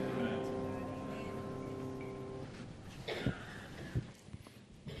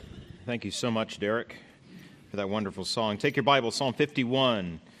Thank you so much, Derek, for that wonderful song. Take your Bible, Psalm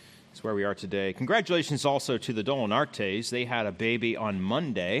 51 is where we are today. Congratulations also to the Dolanartes. They had a baby on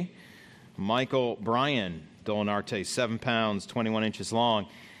Monday. Michael Bryan Dolanarte, 7 pounds, 21 inches long.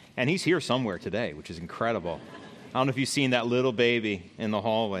 And he's here somewhere today, which is incredible. I don't know if you've seen that little baby in the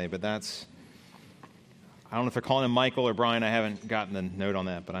hallway, but I don't know if they're calling him Michael or Brian. I haven't gotten the note on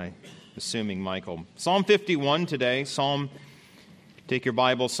that, but I'm assuming Michael. Psalm 51 today. Take your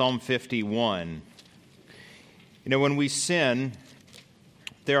Bible, Psalm 51. You know, when we sin,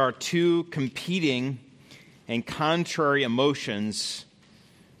 there are two competing and contrary emotions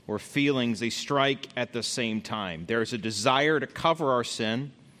or feelings. They strike at the same time. There's a desire to cover our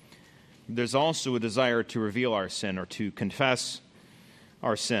sin. There's also a desire to reveal our sin or to confess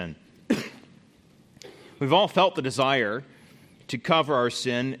our sin. We've all felt the desire to cover our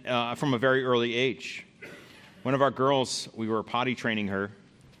sin from a very early age. One of our girls, we were potty training her,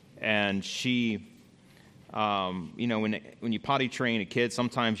 and she, when you potty train a kid,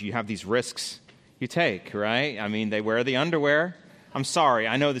 sometimes you have these risks you take, right? I mean, they wear the underwear. I'm sorry,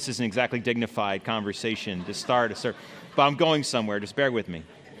 I know this isn't exactly dignified conversation to start, but I'm going somewhere. Just bear with me.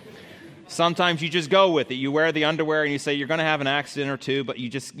 Sometimes you just go with it. You wear the underwear and you say you're going to have an accident or two, but you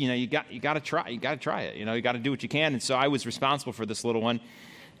just, you got to try. You got to try it. You got to do what you can. And so I was responsible for this little one.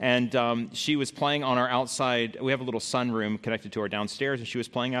 And she was playing on our outside. We have a little sunroom connected to our downstairs, and she was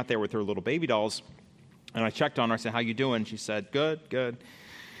playing out there with her little baby dolls. And I checked on her. I said, "How you doing?" She said, "Good, good."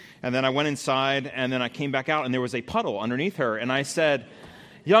 And then I went inside, and then I came back out, and there was a puddle underneath her. And I said,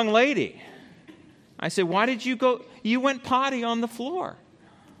 "Young lady," I said, "why did you go? You went potty on the floor.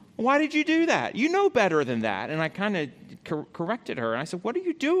 Why did you do that? You know better than that." And I kind of corrected her. And I said, "What are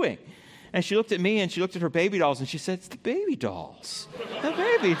you doing?" And she looked at me, and she looked at her baby dolls, and she said, "It's the baby dolls. The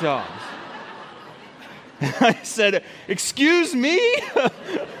baby dolls." I said, "Excuse me?"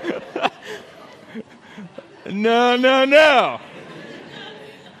 No.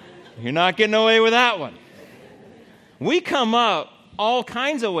 You're not getting away with that one. We come up all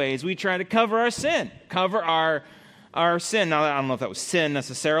kinds of ways. We try to cover our sin, cover our sin. Now, I don't know if that was sin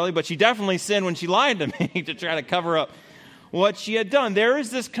necessarily, but she definitely sinned when she lied to me to try to cover up what she had done. There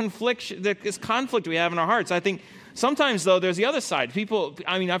is this conflict we have in our hearts. I think sometimes, though, there's the other side.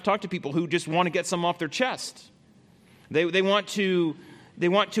 I've talked to people who just want to get some off their chest. They want to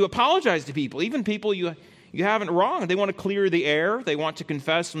apologize to people, even people you haven't wronged. They want to clear the air. They want to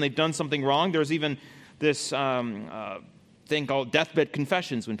confess when they've done something wrong. There's even this thing called deathbed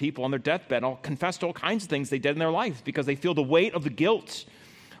confessions, when people on their deathbed all confess to all kinds of things they did in their life because they feel the weight of the guilt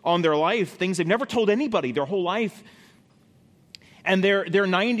on their life, things they've never told anybody their whole life. And they're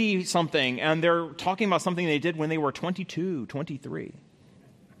 90-something, and they're talking about something they did when they were 22, 23.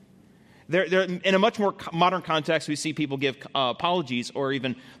 They're in a much more modern context, we see people give apologies or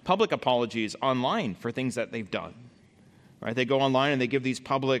even public apologies online for things that they've done. Right? They go online and they give these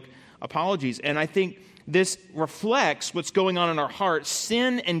public apologies. And I think this reflects what's going on in our hearts.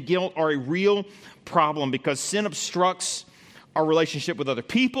 Sin and guilt are a real problem because sin obstructs our relationship with other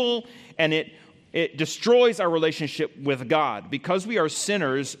people, and it destroys our relationship with God. Because we are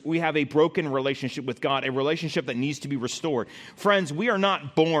sinners, we have a broken relationship with God, a relationship that needs to be restored. Friends, we are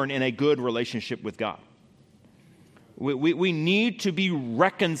not born in a good relationship with God. We need to be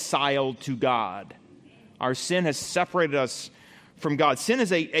reconciled to God. Our sin has separated us from God. Sin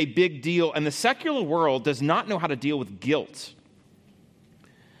is a big deal, and the secular world does not know how to deal with guilt.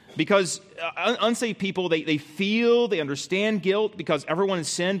 Because unsaved people, they understand guilt because everyone has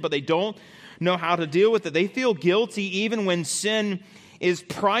sinned, but they don't know how to deal with it. They feel guilty even when sin is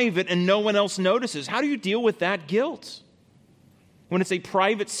private and no one else notices. How do you deal with that guilt? When it's a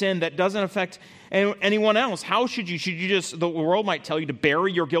private sin that doesn't affect anyone else, how should you? Should you just, the world might tell you to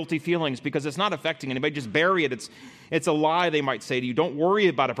bury your guilty feelings because it's not affecting anybody. Just bury it. It's a lie, they might say to you. Don't worry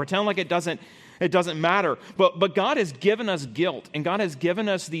about it. Pretend like it doesn't matter. But God has given us guilt, and God has given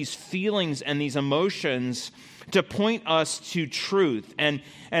us these feelings and these emotions to point us to truth. And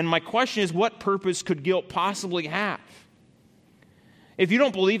my question is, what purpose could guilt possibly have? If you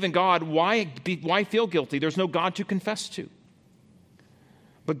don't believe in God, why feel guilty? There's no God to confess to.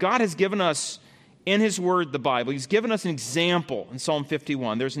 But God has given us, in His Word, the Bible, He's given us an example in Psalm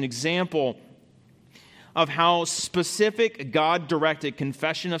 51. There's an example of how specific God-directed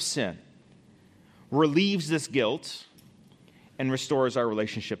confession of sin relieves this guilt and restores our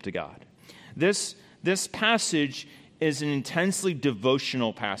relationship to God. This passage is an intensely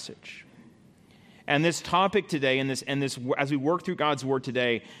devotional passage. And this topic today, and this, as we work through God's Word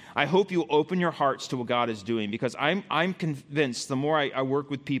today, I hope you'll open your hearts to what God is doing, because I'm convinced, the more I work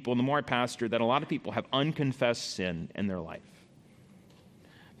with people, and the more I pastor, that a lot of people have unconfessed sin in their life.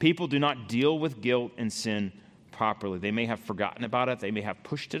 People do not deal with guilt and sin properly. They may have forgotten about it. They may have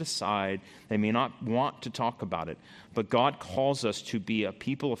pushed it aside. They may not want to talk about it. But God calls us to be a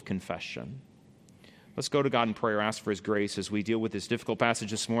people of confession. Let's go to God in prayer, ask for his grace as we deal with this difficult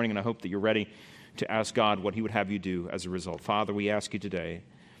passage this morning, and I hope that you're ready to ask God what he would have you do as a result. Father, we ask you today,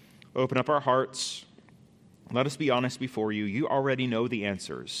 open up our hearts. Let us be honest before you. You already know the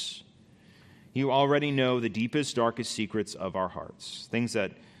answers. You already know the deepest, darkest secrets of our hearts. Things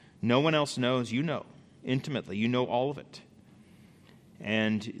that no one else knows, you know intimately. You know all of it.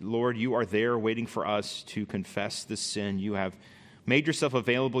 And Lord, you are there waiting for us to confess the sin. You have made yourself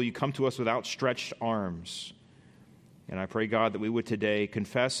available. You come to us with outstretched arms. And I pray, God, that we would today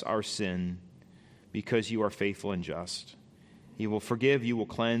confess our sin because you are faithful and just. You will forgive, you will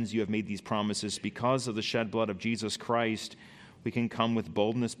cleanse. You have made these promises. Because of the shed blood of Jesus Christ, we can come with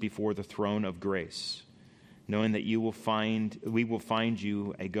boldness before the throne of grace, knowing that we will find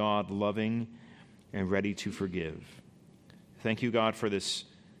you a God loving and ready to forgive. Thank you, God, for this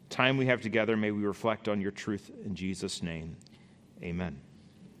time we have together. May we reflect on your truth in Jesus' name. Amen.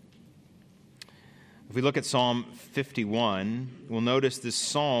 If we look at Psalm 51, we'll notice this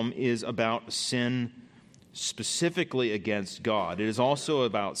psalm is about sin specifically against God. It is also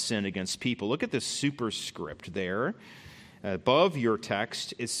about sin against people. Look at this superscript there. Above your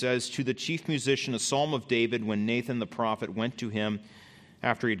text, it says, "To the chief musician, a psalm of David, when Nathan the prophet went to him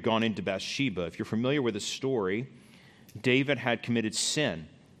after he had gone into Bathsheba." If you're familiar with the story, David had committed sin.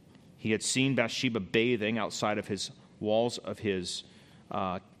 He had seen Bathsheba bathing outside of his walls of his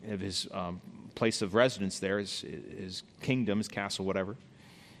place of residence there, his kingdom, his castle, whatever.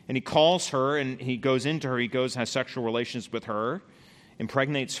 And he calls her, and he goes into her. He goes and has sexual relations with her,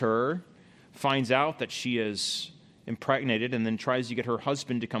 impregnates her, finds out that she is impregnated, and then tries to get her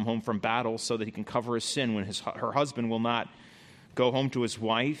husband to come home from battle so that he can cover his sin. When her husband will not go home to his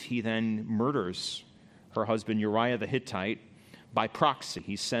wife, he then murders her husband Uriah the Hittite by proxy.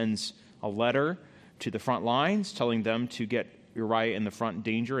 He sends a letter to the front lines telling them to get Uriah in the front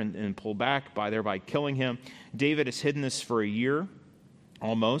danger and pull back, thereby killing him. David has hidden this for a year,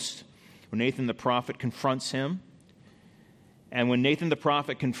 almost, when Nathan the prophet confronts him. And when Nathan the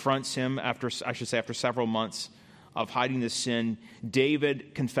prophet confronts him after several months of hiding this sin,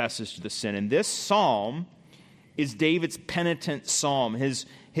 David confesses to the sin. And this psalm is David's penitent psalm,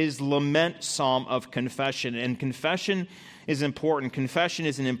 his lament psalm of confession. And confession is important. Confession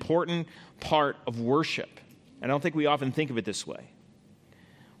is an important part of worship. I don't think we often think of it this way.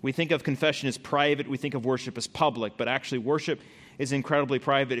 We think of confession as private. We think of worship as public. But actually, worship is incredibly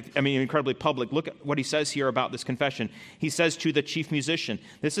public. Look at what he says here about this confession. He says to the chief musician,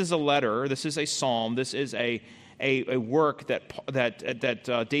 this is a letter, this is a psalm, this is a work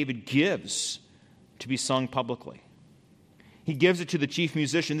that David gives to be sung publicly. He gives it to the chief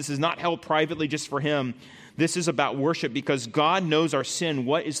musician. This is not held privately just for him. This is about worship because God knows our sin.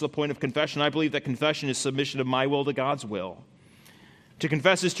 What is the point of confession? I believe that confession is submission of my will to God's will. To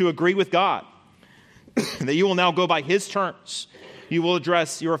confess is to agree with God that you will now go by his terms. You will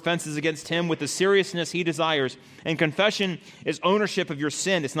address your offenses against him with the seriousness he desires. And confession is ownership of your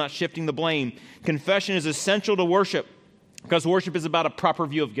sin. It's not shifting the blame. Confession is essential to worship because worship is about a proper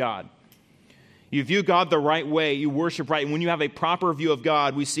view of God. You view God the right way. You worship right. And when you have a proper view of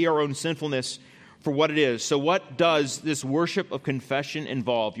God, we see our own sinfulness for what it is. So what does this worship of confession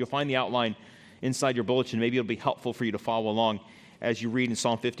involve? You'll find the outline inside your bulletin. Maybe it'll be helpful for you to follow along as you read in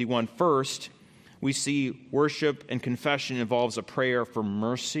Psalm 51. First, we see worship and confession involves a prayer for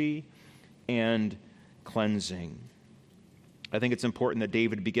mercy and cleansing. I think it's important that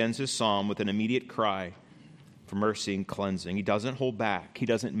David begins his psalm with an immediate cry for mercy and cleansing. He doesn't hold back. He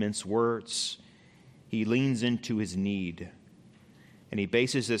doesn't mince words. He leans into his need. And he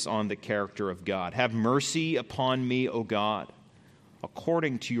bases this on the character of God. Have mercy upon me, O God,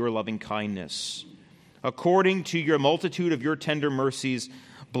 according to your loving kindness. According to your multitude of your tender mercies,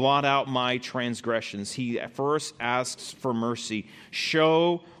 blot out my transgressions. He first asks for mercy.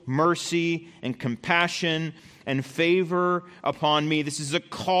 Show mercy and compassion and favor upon me. This is a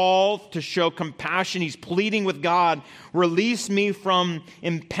call to show compassion. He's pleading with God, release me from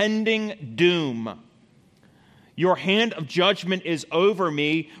impending doom. Your hand of judgment is over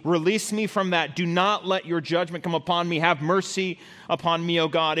me. Release me from that. Do not let your judgment come upon me. Have mercy upon me, O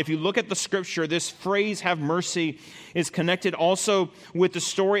God. If you look at the scripture, this phrase, have mercy, is connected also with the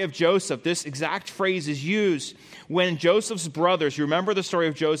story of Joseph. This exact phrase is used when Joseph's brothers, you remember the story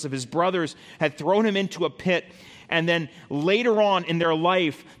of Joseph, his brothers had thrown him into a pit. And then later on in their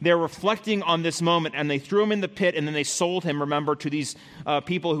life, they're reflecting on this moment, and they threw him in the pit, and then they sold him, remember, to these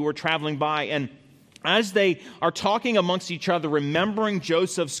people who were traveling by. And As they are talking amongst each other, remembering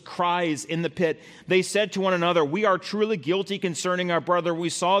Joseph's cries in the pit, they said to one another, "We are truly guilty concerning our brother. We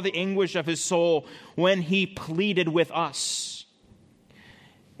saw the anguish of his soul when he pleaded with us."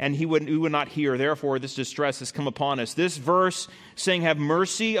 And we would not hear. Therefore, this distress has come upon us. This verse saying, "Have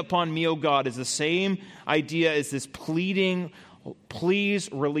mercy upon me, O God," is the same idea as this pleading, "Please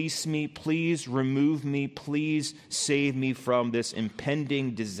release me, please remove me, please save me from this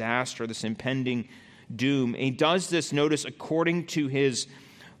impending disaster, this impending doom." And he does this, notice, according to his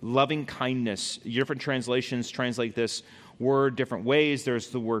loving kindness. Different translations translate this word different ways. There's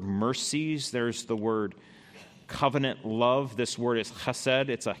the word mercies. There's the word covenant love. This word is chesed.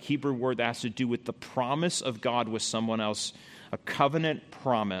 It's a Hebrew word that has to do with the promise of God with someone else, a covenant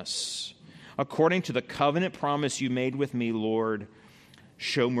promise. "According to the covenant promise you made with me, Lord,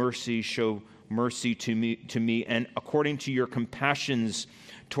 show mercy to me, and according to your compassions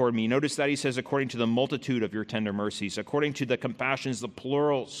toward me." Notice that he says, "according to the multitude of your tender mercies." According to the compassions, the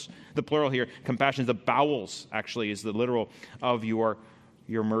plural here, compassions, the bowels, actually, is the literal of your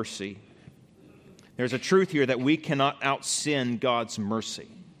mercy. There's a truth here that we cannot out-sin God's mercy.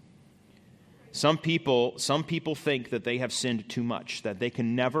 Some people think that they have sinned too much, that they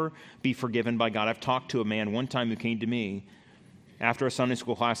can never be forgiven by God. I've talked to a man one time who came to me after a Sunday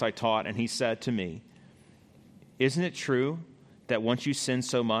school class I taught, and he said to me, "Isn't it true that once you sin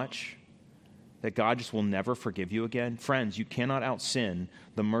so much, that God just will never forgive you again?" Friends, you cannot out-sin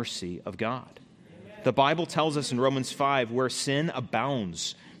the mercy of God. Amen. The Bible tells us in Romans 5, where sin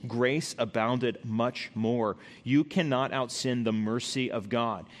abounds, grace abounded much more. You cannot out-sin the mercy of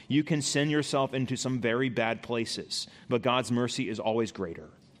God. You can sin yourself into some very bad places, but God's mercy is always greater.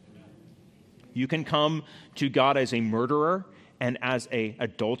 You can come to God as a murderer and as an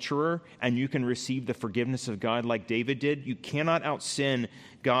adulterer, and you can receive the forgiveness of God like David did. You cannot out-sin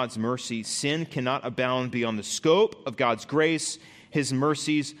God's mercy. Sin cannot abound beyond the scope of God's grace. His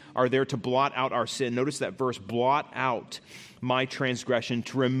mercies are there to blot out our sin. Notice that verse, "blot out my transgression,"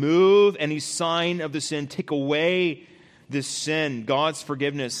 to remove any sign of the sin, take away this sin. God's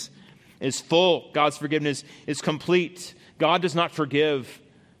forgiveness is full. God's forgiveness is complete. God does not forgive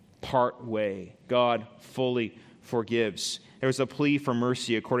part way. God fully forgives. There's a plea for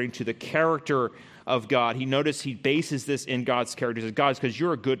mercy according to the character of God. He bases this in God's character. He says, "God, because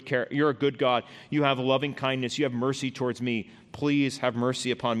you're a good God. You have loving kindness. You have mercy towards me. Please have mercy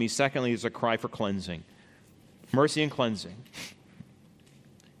upon me." Secondly, there's a cry for cleansing. Mercy and cleansing.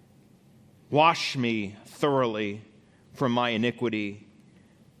 "Wash me thoroughly from my iniquity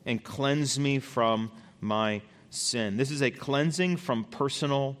and cleanse me from my sin." This is a cleansing from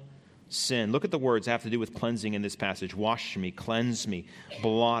personal sin. Look at the words that have to do with cleansing in this passage. Wash me, cleanse me,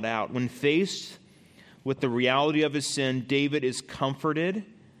 blot out. When faced with the reality of his sin, David is comforted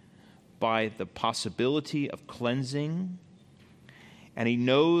by the possibility of cleansing, and he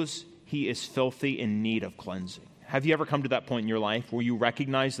knows he is filthy in need of cleansing. Have you ever come to that point in your life where you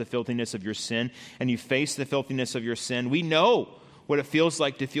recognize the filthiness of your sin and you face the filthiness of your sin? We know what it feels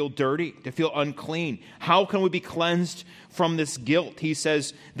like to feel dirty, to feel unclean. How can we be cleansed from this guilt? He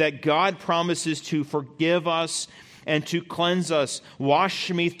says that God promises to forgive us and to cleanse us. "Wash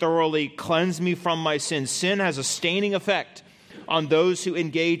me thoroughly, cleanse me from my sin." Sin has a staining effect on those who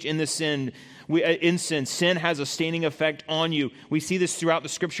engage in the sin. Sin has a staining effect on you. We see this throughout the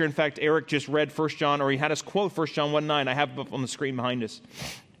Scripture. In fact, Eric just read 1 John, or he had us quote 1 John 1:9. I have it up on the screen behind us.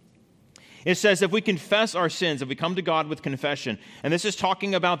 It says, if we confess our sins, if we come to God with confession, and this is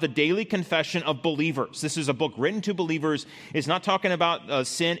talking about the daily confession of believers. This is a book written to believers. It's not talking about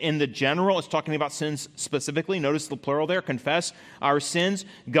sin in the general. It's talking about sins specifically. Notice the plural there, confess our sins.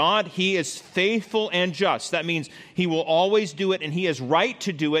 God, He is faithful and just. That means He will always do it, and He is right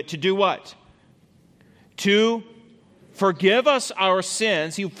to do it. To do what? To forgive us our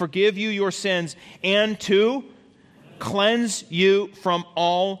sins. He will forgive you your sins, and to cleanse you from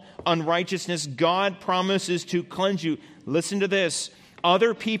all unrighteousness. God promises to cleanse you. Listen to this.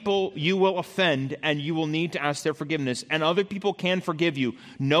 Other people you will offend, and you will need to ask their forgiveness. And other people can forgive you.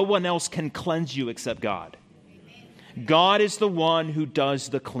 No one else can cleanse you except God. God is the one who does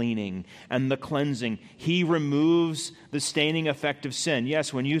the cleaning and the cleansing. He removes the staining effect of sin.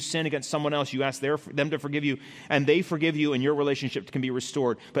 Yes, when you sin against someone else, you ask them to forgive you, and they forgive you, and your relationship can be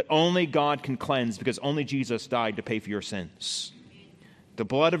restored. But only God can cleanse, because only Jesus died to pay for your sins. The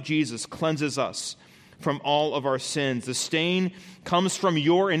blood of Jesus cleanses us from all of our sins. The stain comes from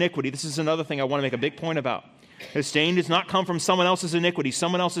your iniquity. This is another thing I want to make a big point about. The stain does not come from someone else's iniquity.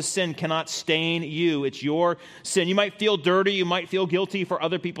 Someone else's sin cannot stain you. It's your sin. You might feel dirty. You might feel guilty for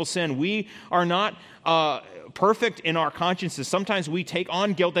other people's sin. We are not perfect in our consciences. Sometimes we take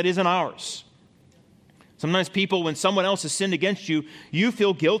on guilt that isn't ours. Sometimes people, when someone else has sinned against you, you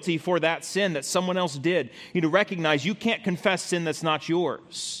feel guilty for that sin that someone else did. You need to recognize you can't confess sin that's not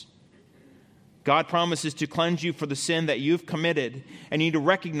yours. God promises to cleanse you for the sin that you've committed, and you need to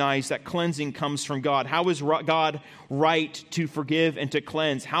recognize that cleansing comes from God. How is God right to forgive and to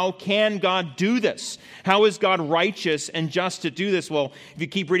cleanse? How can God do this? How is God righteous and just to do this? Well, if you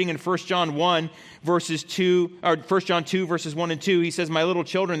keep reading in 1 John 1, verses 2, or 1 John 2, verses 1 and 2, he says, "My little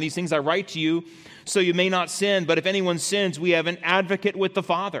children, these things I write to you, so you may not sin. But if anyone sins, we have an advocate with the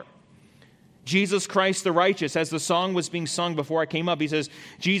Father, Jesus Christ the righteous." As the song was being sung before I came up, he says,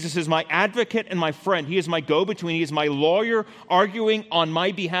 Jesus is my advocate and my friend. He is my go-between. He is my lawyer arguing on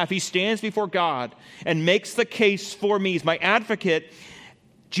my behalf. He stands before God and makes the case for me. He's my advocate.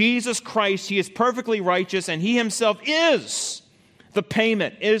 Jesus Christ, he is perfectly righteous, and he himself is the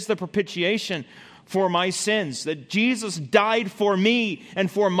payment, is the propitiation for my sins. That Jesus died for me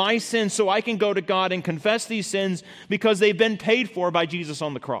and for my sins so I can go to God and confess these sins because they've been paid for by Jesus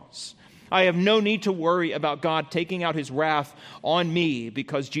on the cross. I have no need to worry about God taking out his wrath on me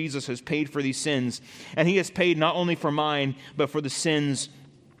because Jesus has paid for these sins. And he has paid not only for mine, but for the sins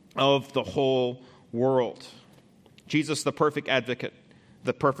of the whole world. Jesus, the perfect advocate,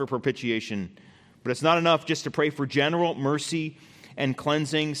 the perfect propitiation. But it's not enough just to pray for general mercy and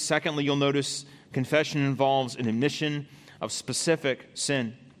cleansing. Secondly, you'll notice confession involves an admission of specific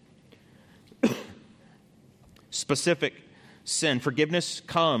sin. Specific sin. Forgiveness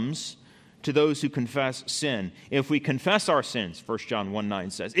comes to those who confess sin. If we confess our sins, 1 John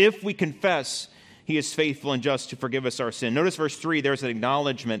 1:9 says, if we confess, he is faithful and just to forgive us our sin. Notice verse 3, there's an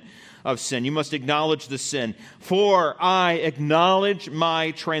acknowledgement of sin. You must acknowledge the sin. For I acknowledge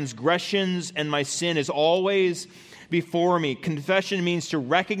my transgressions, and my sin is always before me. Confession means to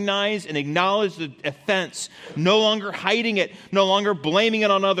recognize and acknowledge the offense, no longer hiding it, no longer blaming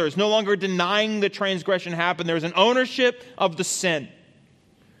it on others, no longer denying the transgression happened. There's an ownership of the sin.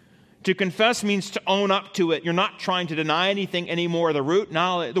 To confess means to own up to it. You're not trying to deny anything anymore. The root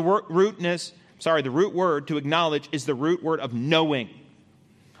word to acknowledge is the root word of knowing.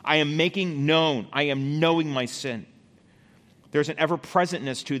 I am making known. I am knowing my sin. There's an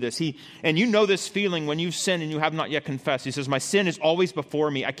ever-presentness to this. And you know this feeling when you've sinned and you have not yet confessed. He says, my sin is always before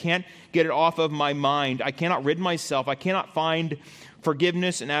me. I can't get it off of my mind. I cannot rid myself. I cannot find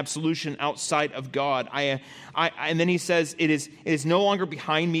forgiveness and absolution outside of God. And then he says, it is no longer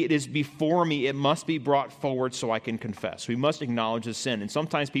behind me. It is before me. It must be brought forward so I can confess. We must acknowledge the sin. And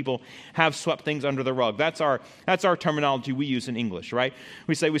sometimes people have swept things under the rug. That's our terminology we use in English, right?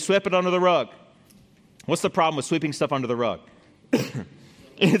 We say we sweep it under the rug. What's the problem with sweeping stuff under the rug?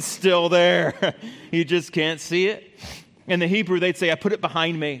 It's still there. You just can't see it. In the Hebrew, they'd say, I put it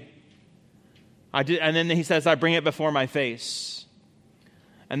behind me. And then he says, I bring it before my face.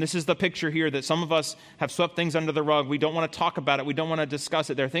 And this is the picture here that some of us have swept things under the rug. We don't want to talk about it. We don't want to discuss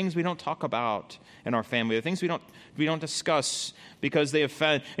it. There are things we don't talk about in our family. There are things we don't discuss because they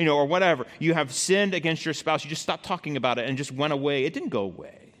offend, or whatever. You have sinned against your spouse. You just stopped talking about it and just went away. It didn't go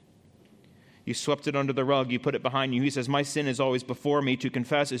away. You swept it under the rug. You put it behind you. He says, my sin is always before me. To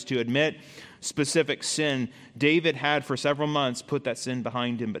confess is to admit specific sin. David had for several months put that sin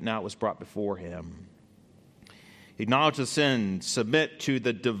behind him, but now it was brought before him. Acknowledge the sin. Submit to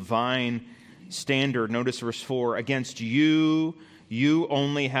the divine standard. Notice verse 4. Against you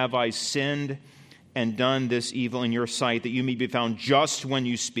only have I sinned and done this evil in your sight, that you may be found just when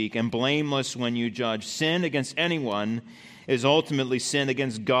you speak and blameless when you judge. Sin against anyone is ultimately sin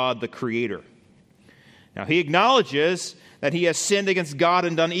against God, the Creator. Now, he acknowledges that he has sinned against God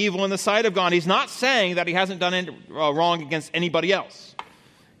and done evil in the sight of God. He's not saying that he hasn't done any wrong against anybody else.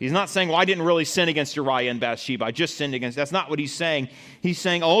 He's not saying, well, I didn't really sin against Uriah and Bathsheba. I just sinned against... That's not what he's saying. He's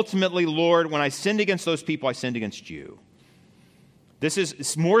saying, ultimately, Lord, when I sinned against those people, I sinned against you.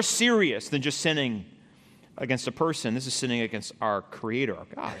 It's more serious than just sinning against a person. This is sinning against our Creator, our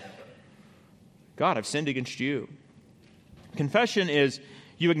God. God, I've sinned against you. Confession is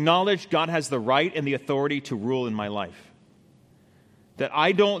you acknowledge God has the right and the authority to rule in my life. That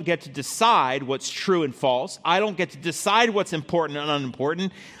I don't get to decide what's true and false. I don't get to decide what's important and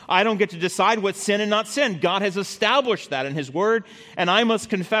unimportant. I don't get to decide what's sin and not sin. God has established that in His Word, and I must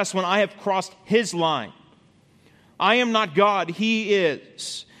confess when I have crossed His line. I am not God, He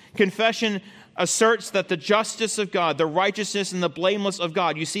is. Confession asserts that the justice of God, the righteousness and the blameless of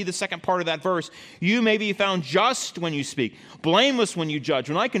God, you see the second part of that verse, you may be found just when you speak, blameless when you judge.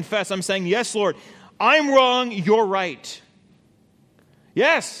 When I confess, I'm saying, yes, Lord, I'm wrong, you're right.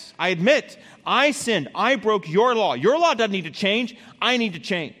 Yes, I admit, I sinned, I broke your law. Your law doesn't need to change, I need to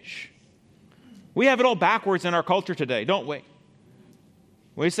change. We have it all backwards in our culture today, don't we?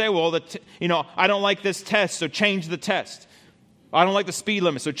 We say, well, I don't like this test, so change the test. I don't like the speed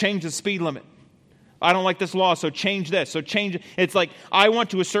limit, so change the speed limit. I don't like this law, so change this. So change it. It's like I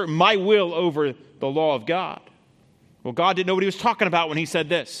want to assert my will over the law of God. Well, God didn't know what he was talking about when he said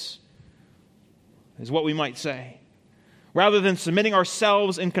this, is what we might say. Rather than submitting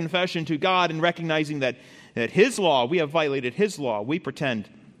ourselves in confession to God and recognizing that his law, we have violated his law, we pretend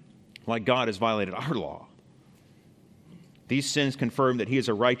like God has violated our law. These sins confirm that he is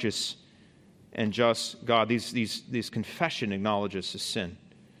a righteous and just God. These confession acknowledges the sin.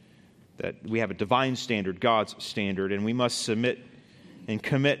 That we have a divine standard, God's standard, and we must submit and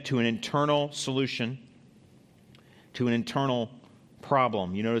commit to an internal solution, to an internal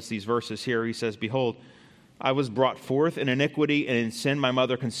problem. You notice these verses here. He says, behold, I was brought forth in iniquity, and in sin my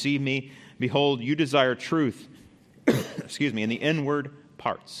mother conceived me. Behold, you desire truth, in the inward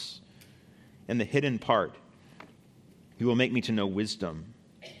parts, in the hidden part. You will make me to know wisdom.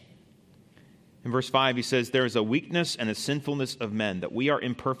 In verse 5, he says, there is a weakness and a sinfulness of men, that we are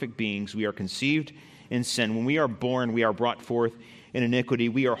imperfect beings. We are conceived in sin. When we are born, we are brought forth in iniquity.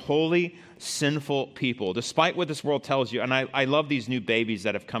 We are wholly sinful people, despite what this world tells you. And I love these new babies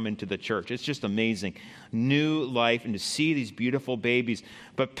that have come into the church. It's just amazing. New life, and to see these beautiful babies.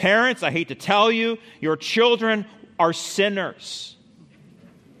 But parents, I hate to tell you, your children are sinners.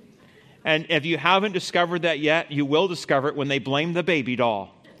 And if you haven't discovered that yet, you will discover it when they blame the baby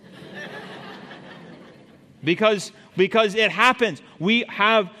doll. Because it happens. We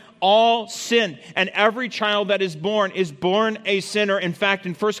have all sinned, and every child that is born a sinner. In fact,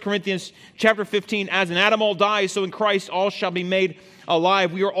 in 1 Corinthians chapter 15, as in Adam all die, so in Christ all shall be made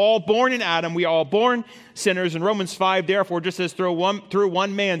alive. We are all born in Adam. We are all born sinners. In Romans 5, therefore, just as through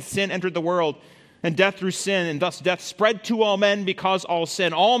one man sin entered the world, and death through sin, and thus death spread to all men because all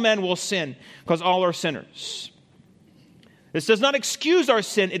sin. All men will sin because all are sinners. This does not excuse our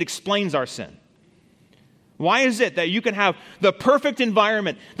sin, it explains our sin. Why is it that you can have the perfect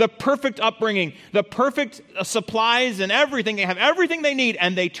environment, the perfect upbringing, the perfect supplies and everything, they have everything they need,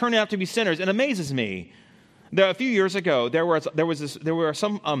 and they turn out to be sinners? It amazes me. A few years ago, there were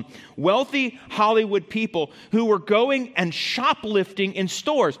some wealthy Hollywood people who were going and shoplifting in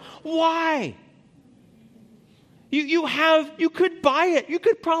stores. Why? You could buy it. You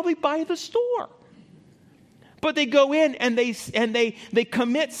could probably buy the store. But they go in and they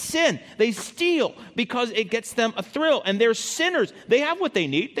commit sin. They steal because it gets them a thrill. And they're sinners. They have what they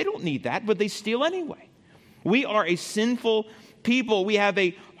need. They don't need that, but they steal anyway. We are a sinful people. We have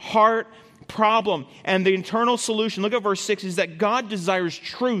a heart problem. And the internal solution, look at verse 6, is that God desires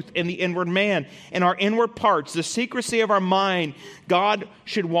truth in the inward man, in our inward parts, the secrecy of our mind. God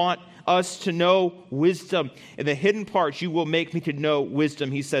should want us to know wisdom. In the hidden parts, you will make me to know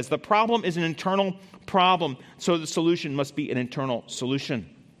wisdom, he says. The problem is an internal problem, so the solution must be an internal solution.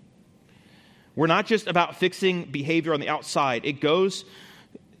 We're not just about fixing behavior on the outside. It goes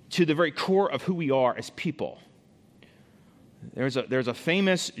to the very core of who we are as people. There's a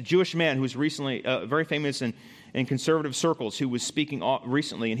famous Jewish man who was recently very famous in conservative circles who was speaking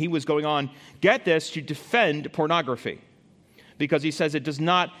recently, and he was going on, get this, to defend pornography. Because he says it does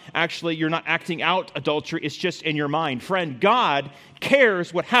not actually, you're not acting out adultery, it's just in your mind. Friend, God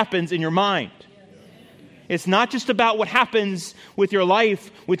cares what happens in your mind. It's not just about what happens with your life,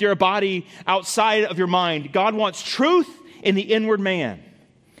 with your body outside of your mind. God wants truth in the inward man.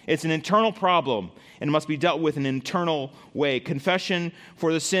 It's an internal problem and must be dealt with in an internal way. Confession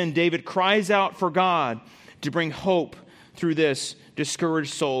for the sin. David cries out for God to bring hope through this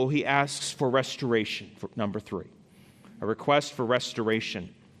discouraged soul. He asks for restoration, for number 3. A request for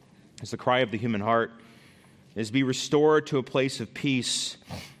restoration. It's the cry of the human heart, is be restored to a place of peace.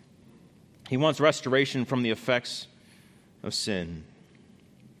 He wants restoration from the effects of sin.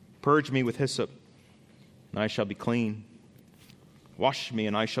 Purge me with hyssop, and I shall be clean. Wash me,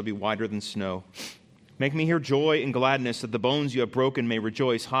 and I shall be whiter than snow. Make me hear joy and gladness, that the bones you have broken may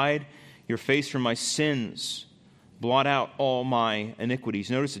rejoice. Hide your face from my sins. Blot out all my iniquities.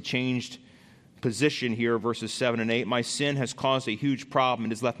 Notice a changed position here, verses 7 and 8. My sin has caused a huge problem.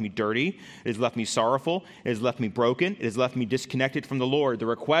 It has left me dirty. It has left me sorrowful. It has left me broken. It has left me disconnected from the Lord. The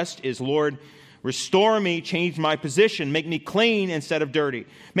request is, Lord, restore me, change my position, make me clean instead of dirty.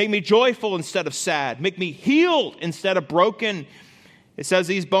 Make me joyful instead of sad. Make me healed instead of broken. It says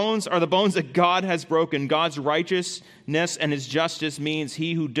these bones are the bones that God has broken. God's righteousness and his justice means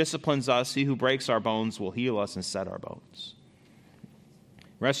he who disciplines us, he who breaks our bones, will heal us and set our bones.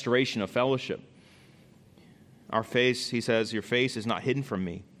 Restoration of fellowship. Our face, he says, your face is not hidden from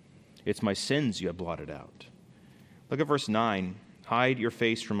me. It's my sins you have blotted out. Look at verse 9. Hide your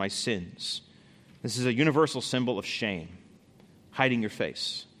face from my sins. This is a universal symbol of shame. hiding your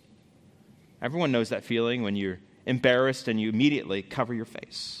face. Everyone knows that feeling when you're embarrassed and you immediately cover your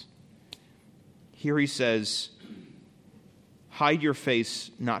face. Here he says, hide your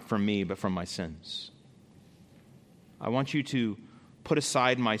face not from me, but from my sins. I want you to put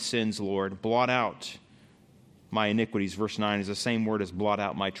aside my sins, Lord. Blot out my iniquities. Verse 9 is the same word as blot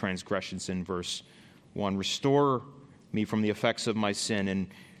out my transgressions in verse 1. Restore me from the effects of my sin and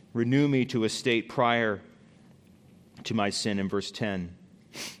renew me to a state prior to my sin in verse 10.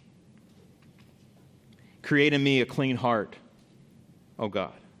 Create in me a clean heart, O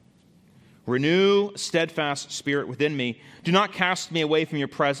God. Renew a steadfast spirit within me. Do not cast me away from your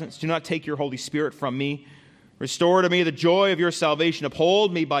presence. Do not take your Holy Spirit from me. Restore to me the joy of your salvation.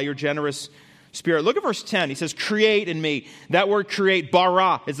 Uphold me by your generous spirit. Look at verse 10. He says, create in me. That word create,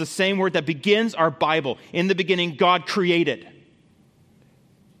 bara, is the same word that begins our Bible. In the beginning, God created.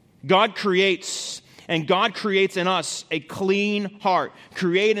 God creates, and God creates in us a clean heart.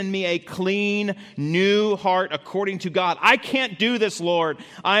 Create in me a clean, new heart according to God. I can't do this, Lord.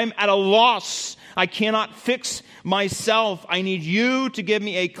 I'm at a loss. I cannot fix myself. I need you to give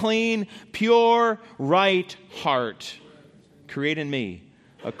me a clean, pure, right heart. Create in me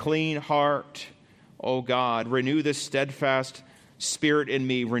a clean heart, O God. Renew this steadfast spirit in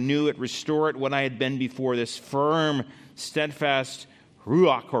me. Renew it, restore it what I had been before, this firm, steadfast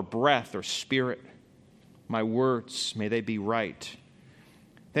ruach or breath or spirit. My words, may they be right.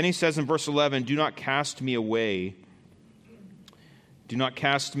 Then he says in verse 11, do not cast me away. Do not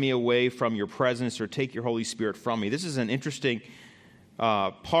cast me away from your presence or take your Holy Spirit from me. This is an interesting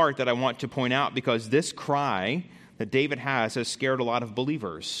part that I want to point out because this cry that David has scared a lot of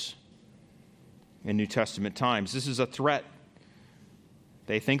believers in New Testament times. This is a threat.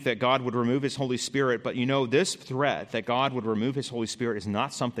 They think that God would remove his Holy Spirit, but you know, this threat that God would remove his Holy Spirit is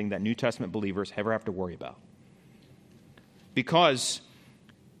not something that New Testament believers ever have to worry about. Because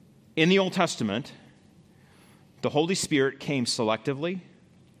in the Old Testament, the Holy Spirit came selectively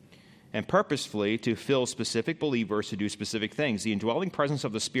and purposefully to fill specific believers to do specific things. The indwelling presence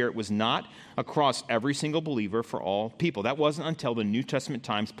of the Spirit was not across every single believer for all people. That wasn't until the New Testament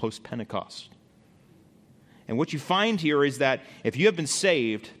times post-Pentecost. And what you find here is that if you have been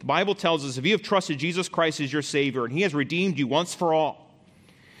saved, the Bible tells us if you have trusted Jesus Christ as your Savior and he has redeemed you once for all,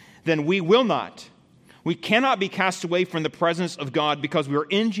 then we cannot be cast away from the presence of God because we are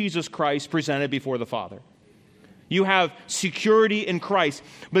in Jesus Christ presented before the Father. You have security in Christ.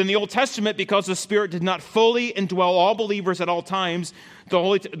 But in the Old Testament, because the Spirit did not fully indwell all believers at all times, the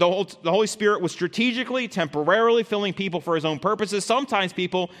Holy Spirit was strategically, temporarily filling people for his own purposes. Sometimes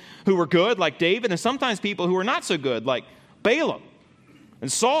people who were good, like David, and sometimes people who were not so good, like Balaam and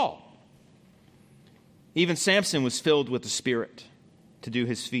Saul. Even Samson was filled with the Spirit to do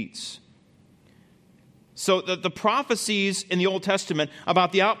his feats. So the prophecies in the Old Testament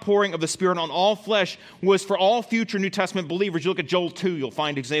about the outpouring of the Spirit on all flesh was for all future New Testament believers. You look at Joel 2, you'll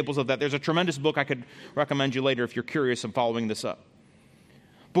find examples of that. There's a tremendous book I could recommend you later if you're curious in following this up.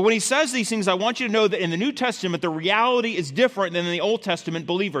 But when he says these things, I want you to know that in the New Testament, the reality is different than in the Old Testament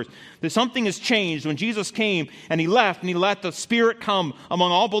believers. That something has changed. When Jesus came and he left and he let the Spirit come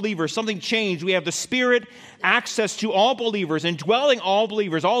among all believers, something changed. We have the Spirit access to all believers, indwelling all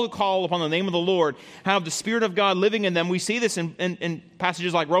believers, all who call upon the name of the Lord, have the Spirit of God living in them. We see this in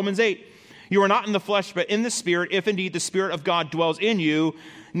passages like Romans 8. You are not in the flesh, but in the Spirit, if indeed the Spirit of God dwells in you.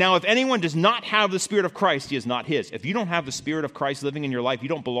 Now, if anyone does not have the Spirit of Christ, he is not his. If you don't have the Spirit of Christ living in your life, you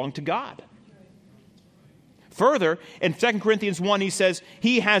don't belong to God. Further, in 2 Corinthians 1, he says,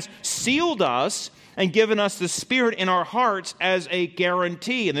 he has sealed us and given us the Spirit in our hearts as a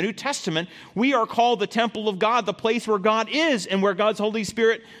guarantee. In the New Testament, we are called the temple of God, the place where God is and where God's Holy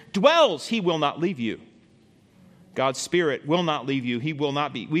Spirit dwells. He will not leave you. God's Spirit will not leave you.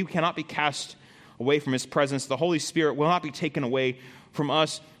 We cannot be cast away from his presence. The Holy Spirit will not be taken away from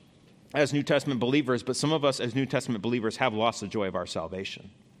us as New Testament believers, but some of us as New Testament believers have lost the joy of our salvation.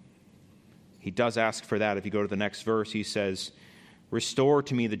 He does ask for that. If you go to the next verse, he says, restore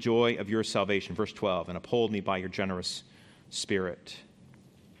to me the joy of your salvation, verse 12, and uphold me by your generous Spirit.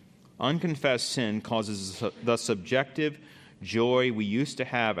 Unconfessed sin causes the subjective joy we used to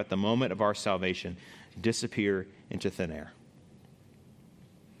have at the moment of our salvation to disappear into thin air.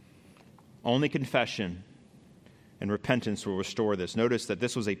 Only confession and repentance will restore this. Notice that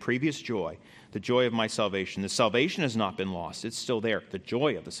this was a previous joy, the joy of my salvation. The salvation has not been lost. It's still there. The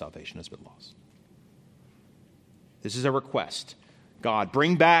joy of the salvation has been lost. This is a request. God,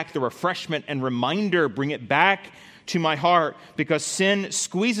 bring back the refreshment and reminder. Bring it back to my heart because sin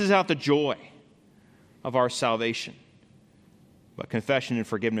squeezes out the joy of our salvation. But confession and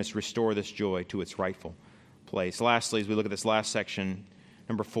forgiveness restore this joy to its rightful place. Lastly, as we look at this last section,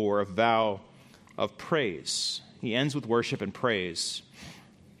 number 4, a vow of praise. He ends with worship and praise.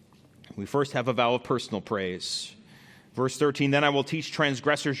 We first have a vow of personal praise. Verse 13, then I will teach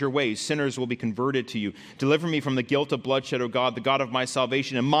transgressors your ways. Sinners will be converted to you. Deliver me from the guilt of bloodshed, O God, the God of my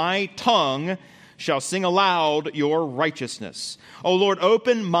salvation. And my tongue shall sing aloud your righteousness. O Lord,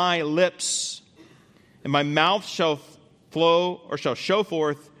 open my lips, and my mouth shall show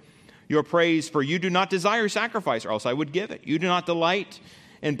forth your praise. For you do not desire sacrifice, or else I would give it. You do not delight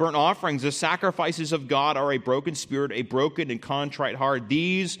in burnt offerings. The sacrifices of God are a broken spirit, a broken and contrite heart.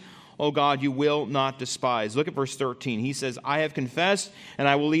 These, O God, you will not despise. Look at verse 13. He says, I have confessed, and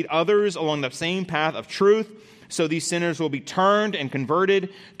I will lead others along the same path of truth. So these sinners will be turned and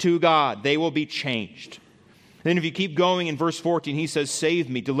converted to God. They will be changed. Then if you keep going in verse 14, he says, save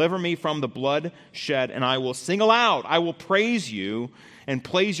me, deliver me from the blood shed, and I will sing aloud. I will praise you and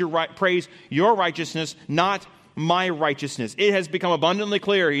praise your righteousness, not my righteousness. It has become abundantly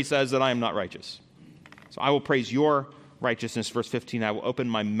clear, he says, that I am not righteous. So I will praise your righteousness. Verse 15, I will open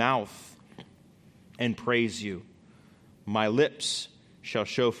my mouth and praise you. My lips shall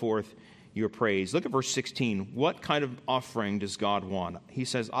show forth your praise. Look at verse 16. What kind of offering does God want? He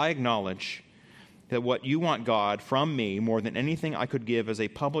says, I acknowledge that what you want, God, from me, more than anything I could give as a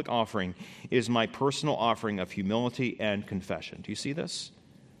public offering, is my personal offering of humility and confession. Do you see this?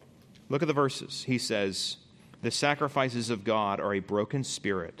 Look at the verses. He says, the sacrifices of God are a broken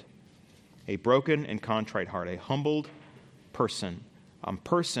spirit, a broken and contrite heart, a humbled person, a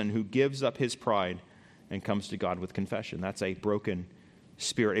person who gives up his pride and comes to God with confession. That's a broken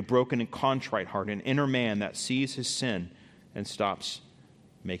spirit, a broken and contrite heart, an inner man that sees his sin and stops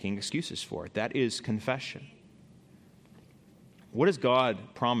making excuses for it. That is confession. What does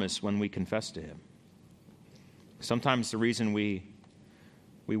God promise when we confess to him? Sometimes the reason we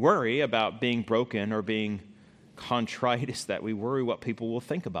worry about being broken or being contrite is that we worry what people will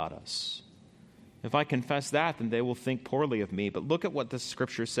think about us. If I confess that, then they will think poorly of me. But look at what the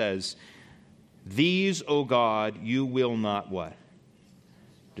scripture says. These, O God, you will not what?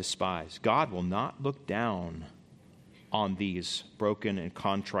 Despise. God will not look down on these broken and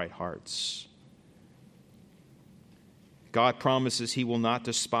contrite hearts. God promises he will not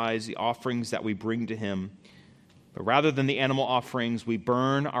despise the offerings that we bring to him. But rather than the animal offerings, we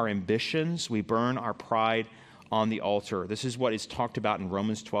burn our ambitions, we burn our pride on the altar. This is what is talked about in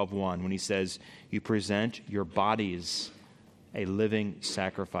Romans 12:1 when he says, you present your bodies a living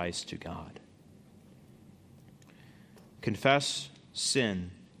sacrifice to God. Confess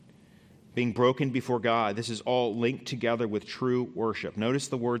sin, being broken before God. This is all linked together with true worship. Notice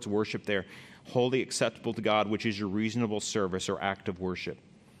the words worship there. Wholly acceptable to God, which is your reasonable service or act of worship.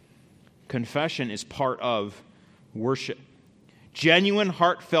 Confession is part of worship. Genuine,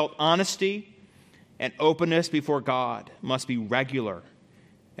 heartfelt honesty and openness before God must be regular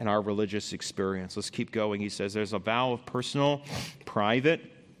in our religious experience. Let's keep going. He says there's a vow of personal, private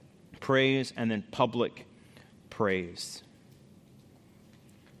praise and then public praise.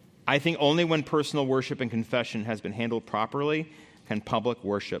 I think only when personal worship and confession has been handled properly can public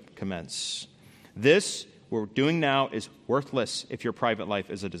worship commence. This, what we're doing now, is worthless if your private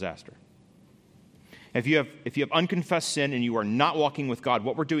life is a disaster. If you have unconfessed sin and you are not walking with God,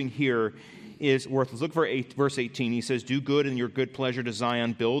 what we're doing here is worthless. Look for verse 18. He says, do good in your good pleasure to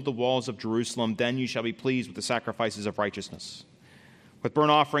Zion, build the walls of Jerusalem, then you shall be pleased with the sacrifices of righteousness. With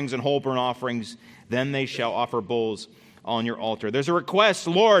burnt offerings and whole burnt offerings, then they shall offer bulls on your altar. There's a request,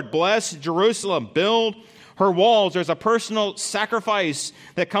 Lord, bless Jerusalem, build her walls. There's a personal sacrifice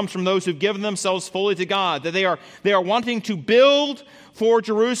that comes from those who've given themselves fully to God, that they are wanting to build for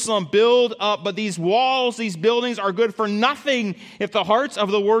Jerusalem, build up, but these walls, these buildings are good for nothing if the hearts of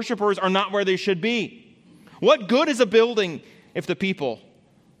the worshipers are not where they should be. What good is a building if the people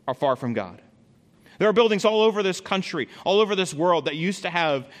are far from God? There are buildings all over this country, all over this world that used to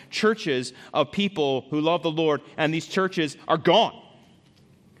have churches of people who love the Lord, and these churches are gone.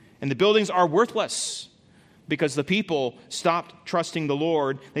 And the buildings are worthless because the people stopped trusting the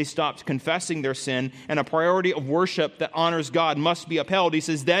Lord. They stopped confessing their sin, and a priority of worship that honors God must be upheld. He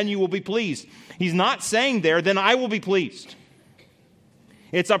says, then you will be pleased. He's not saying there, then I will be pleased.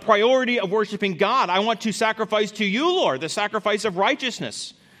 It's a priority of worshiping God. I want to sacrifice to you, Lord, the sacrifice of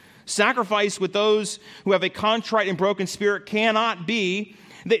righteousness. Sacrifice with those who have a contrite and broken spirit cannot be.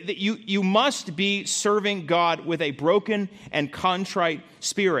 You must be serving God with a broken and contrite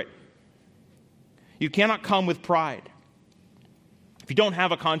spirit. You cannot come with pride. If you don't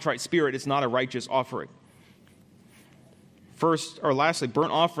have a contrite spirit, it's not a righteous offering. Lastly,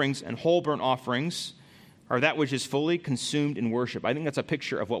 burnt offerings and whole burnt offerings or that which is fully consumed in worship. I think that's a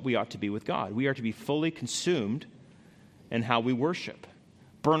picture of what we ought to be with God. We are to be fully consumed in how we worship.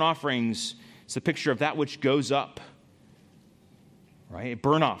 Burnt offerings is a picture of that which goes up, right? A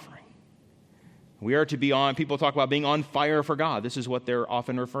burnt offering. We are to be on, people talk about being on fire for God. This is what they're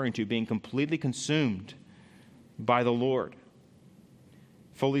often referring to, being completely consumed by the Lord,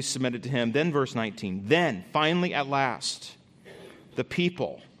 fully submitted to him. Then verse 19, then, finally, at last, the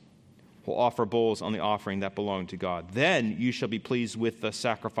people will offer bulls on the offering that belong to God. Then you shall be pleased with the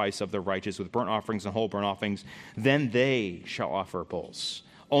sacrifice of the righteous, with burnt offerings and whole burnt offerings. Then they shall offer bulls.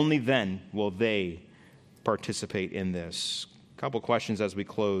 Only then will they participate in this. A couple questions as we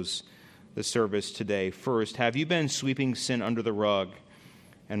close the service today. First, have you been sweeping sin under the rug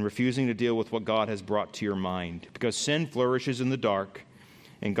and refusing to deal with what God has brought to your mind? Because sin flourishes in the dark,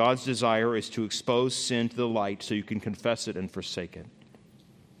 and God's desire is to expose sin to the light so you can confess it and forsake it.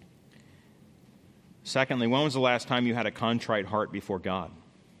 Secondly, when was the last time you had a contrite heart before God?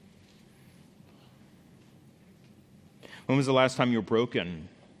 When was the last time you were broken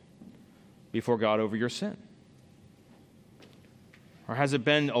before God over your sin? Or has it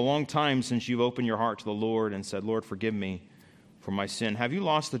been a long time since you've opened your heart to the Lord and said, Lord, forgive me for my sin? Have you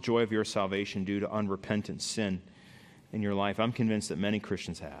lost the joy of your salvation due to unrepentant sin in your life? I'm convinced that many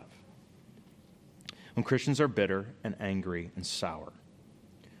Christians have. When Christians are bitter and angry and sour,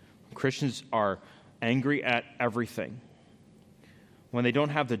 when Christians are angry at everything, when they don't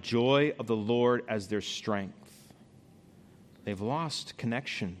have the joy of the Lord as their strength, they've lost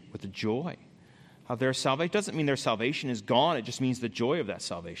connection with the joy of their salvation. It doesn't mean their salvation is gone. It just means the joy of that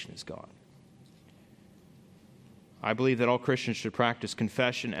salvation is gone. I believe that all Christians should practice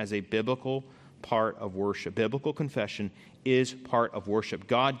confession as a biblical part of worship. Biblical confession is part of worship.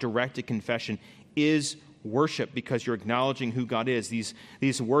 God-directed confession is worship because you're acknowledging who God is.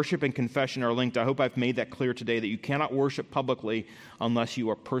 These worship and confession are linked. I hope I've made that clear today, that you cannot worship publicly unless you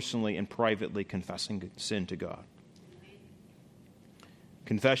are personally and privately confessing sin to God.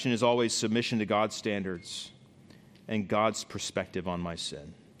 Confession is always submission to God's standards and God's perspective on my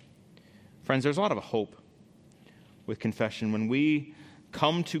sin. Friends, there's a lot of hope with confession. When we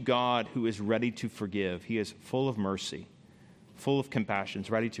come to God who is ready to forgive, he is full of mercy, full of compassion,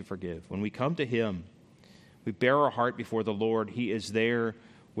 ready to forgive. When we come to him, we bear our heart before the Lord. He is there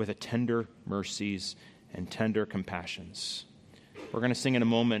with a tender mercies and tender compassions. We're going to sing in a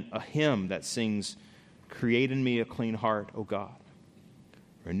moment a hymn that sings, create in me a clean heart, O God.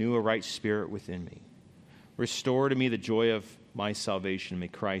 Renew a right spirit within me. Restore to me the joy of my salvation. May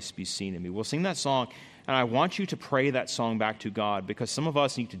Christ be seen in me. We'll sing that song, and I want you to pray that song back to God because some of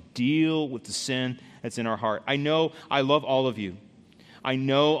us need to deal with the sin that's in our heart. I know I love all of you. I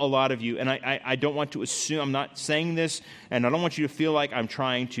know a lot of you, and I don't want to assume, I'm not saying this, and I don't want you to feel like I'm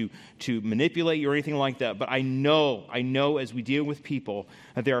trying to manipulate you or anything like that, but I know as we deal with people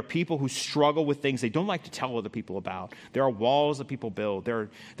that there are people who struggle with things they don't like to tell other people about. There are walls that people build. There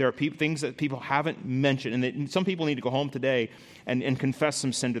are things that people haven't mentioned, and some people need to go home today and confess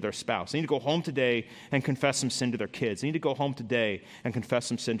some sin to their spouse. They need to go home today and confess some sin to their kids. They need to go home today and confess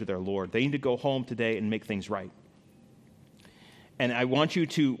some sin to their Lord. They need to go home today and make things right. And I want you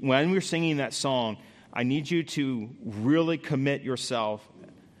to, when we're singing that song, I need you to really commit yourself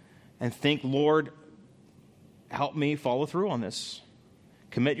and think, Lord, help me follow through on this.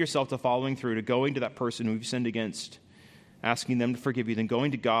 Commit yourself to following through, to going to that person who you've sinned against, asking them to forgive you, then going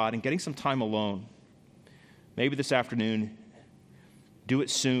to God and getting some time alone. Maybe this afternoon, do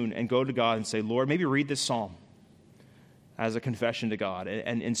it soon and go to God and say, Lord, maybe read this psalm as a confession to God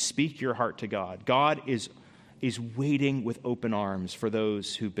and speak your heart to God. God is waiting with open arms for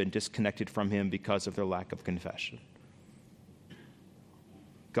those who've been disconnected from him because of their lack of confession.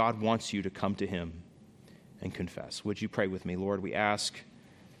 God wants you to come to him and confess. Would you pray with me? Lord, we ask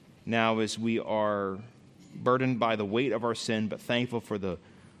now as we are burdened by the weight of our sin, but thankful for the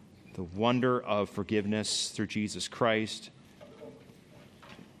wonder of forgiveness through Jesus Christ.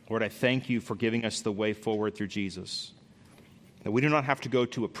 Lord, I thank you for giving us the way forward through Jesus. That we do not have to go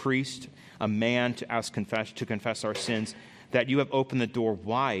to a priest, a man to confess our sins, that you have opened the door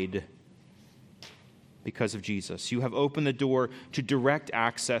wide because of Jesus. You have opened the door to direct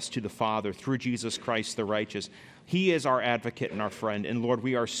access to the Father through Jesus Christ the righteous. He is our advocate and our friend. And Lord,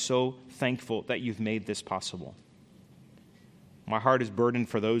 we are so thankful that you've made this possible. My heart is burdened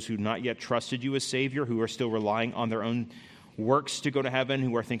for those who not yet trusted you as Savior, who are still relying on their own works to go to heaven,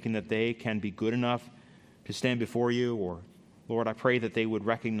 who are thinking that they can be good enough to stand before you. Or, Lord, I pray that they would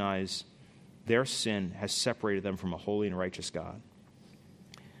recognize their sin has separated them from a holy and righteous God.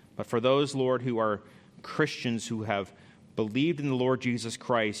 But for those, Lord, who are Christians who have believed in the Lord Jesus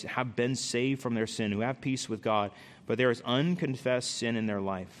Christ, have been saved from their sin, who have peace with God, but there is unconfessed sin in their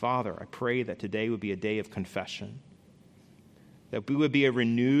life. Father, I pray that today would be a day of confession, that we would be a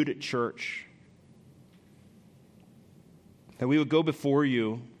renewed church, that we would go before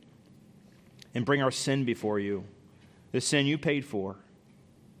you and bring our sin before you, the sin you paid for,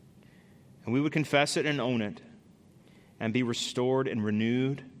 and we would confess it and own it and be restored and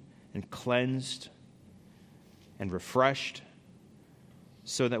renewed and cleansed and refreshed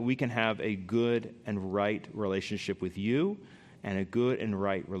so that we can have a good and right relationship with you and a good and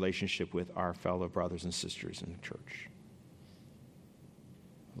right relationship with our fellow brothers and sisters in the church.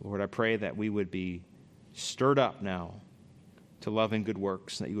 Lord, I pray that we would be stirred up now to love and good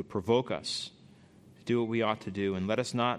works, and that you would provoke us to do what we ought to do, and let us not